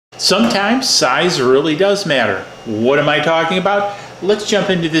Sometimes size really does matter. What am I talking about? Let's jump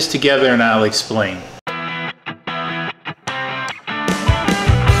into this together and I'll explain.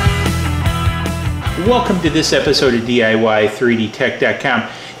 Welcome to this episode of DIY3DTech.com. In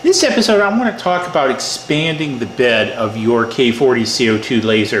this episode I want to talk about expanding the bed of your K40 CO2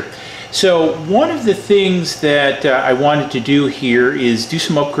 laser. So one of the things that I wanted to do here is do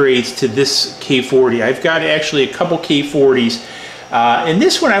some upgrades to this K40. I've got actually a couple K40s. And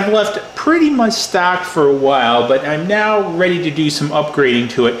this one I've left pretty much stocked for a while, but I'm now ready to do some upgrading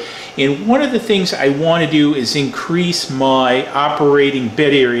to it. And one of the things I want to do is increase my operating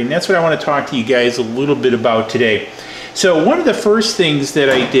bed area, and that's what I want to talk to you guys a little bit about today. So one of the first things that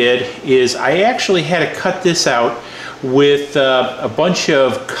I did is I actually had to cut this out with a bunch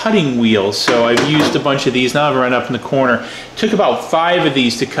of cutting wheels. So I've used a bunch of these. Now I've run up in the corner. It took about 5 of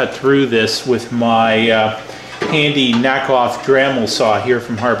these to cut through this with my handy knockoff Dremel saw here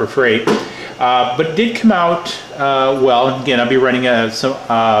from Harbor Freight. But it did come out well. Again, I'll be running some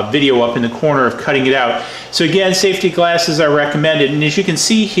video up in the corner of cutting it out. So again, safety glasses are recommended. And as you can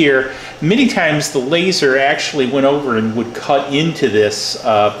see here, many times the laser actually went over and would cut into this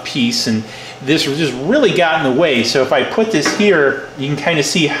piece, and this just really got in the way. So if I put this here, you can kind of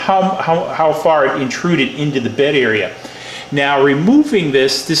see how far it intruded into the bed area. Now removing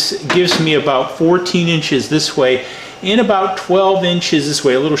this gives me about 14 inches this way and about 12 inches this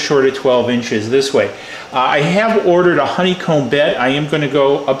way, a little short of 12 inches this way. I have ordered a honeycomb bed. I am going to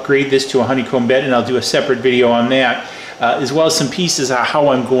go upgrade this to a honeycomb bed, and I'll do a separate video on that, as well as some pieces on how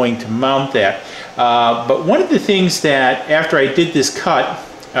I'm going to mount that. But one of the things that after I did this cut,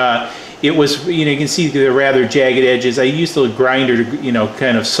 it was, you can see the rather jagged edges. I used a grinder to,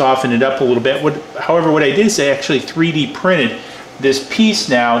 kind of soften it up a little bit. However, what I did is I actually 3D printed this piece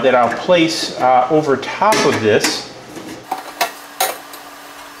now that I'll place over top of this.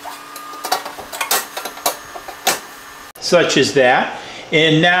 Such as that.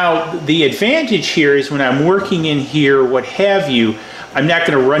 And now the advantage here is when I'm working in here, what have you, I'm not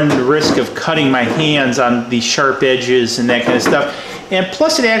going to run the risk of cutting my hands on these sharp edges and that kind of stuff. And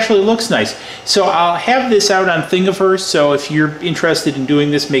plus it actually looks nice. So I'll have this out on Thingiverse, so if you're interested in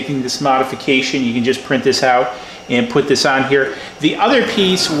doing this, making this modification, you can just print this out and put this on here. The other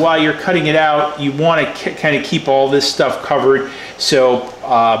piece, while you're cutting it out, you want to kind of keep all this stuff covered. So,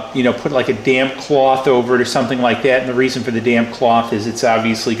 put like a damp cloth over it or something like that. And the reason for the damp cloth is it's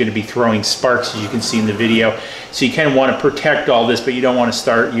obviously going to be throwing sparks, as you can see in the video. So you kind of want to protect all this, but you don't want to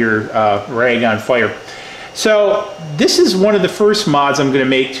start your rag on fire. So this is one of the first mods I'm going to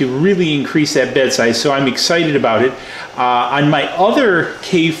make to really increase that bed size, so I'm excited about it. On my other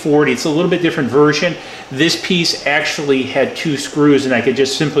K40, it's a little bit different version. This piece actually had 2 screws and I could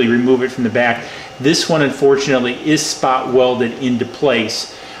just simply remove it from the back. This one, unfortunately, is spot welded into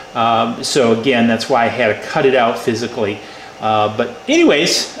place. So again, that's why I had to cut it out physically. But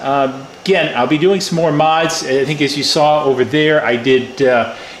anyways, again, I'll be doing some more mods. I think as you saw over there, I did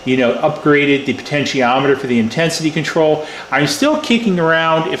upgraded the potentiometer for the intensity control. I'm still kicking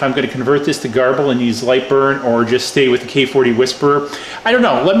around if I'm going to convert this to Garble and use light burn or just stay with the K40 Whisperer. I don't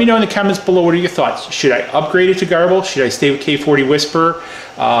know. Let me know in the comments below. What are your thoughts? Should I upgrade it to Garble? Should I stay with K40 Whisperer?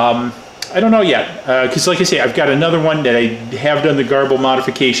 I don't know yet, because like I say, I've got another one that I have done the Garble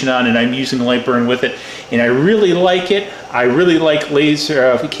modification on, and I'm using the light burn with it, and I really like it. I really like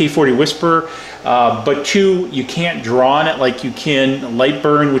laser K40 Whisperer, but 2, you can't draw on it like you can light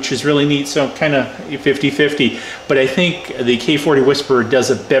burn, which is really neat, so kind of 50-50. But I think the K40 Whisperer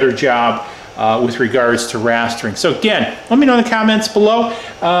does a better job with regards to rastering. So again, let me know in the comments below.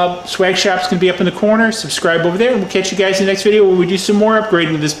 Swag Shop's going to be up in the corner. Subscribe over there, and we'll catch you guys in the next video where we do some more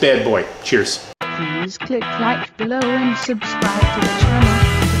upgrading of this bad boy. Cheers. Please click like below and subscribe to the channel.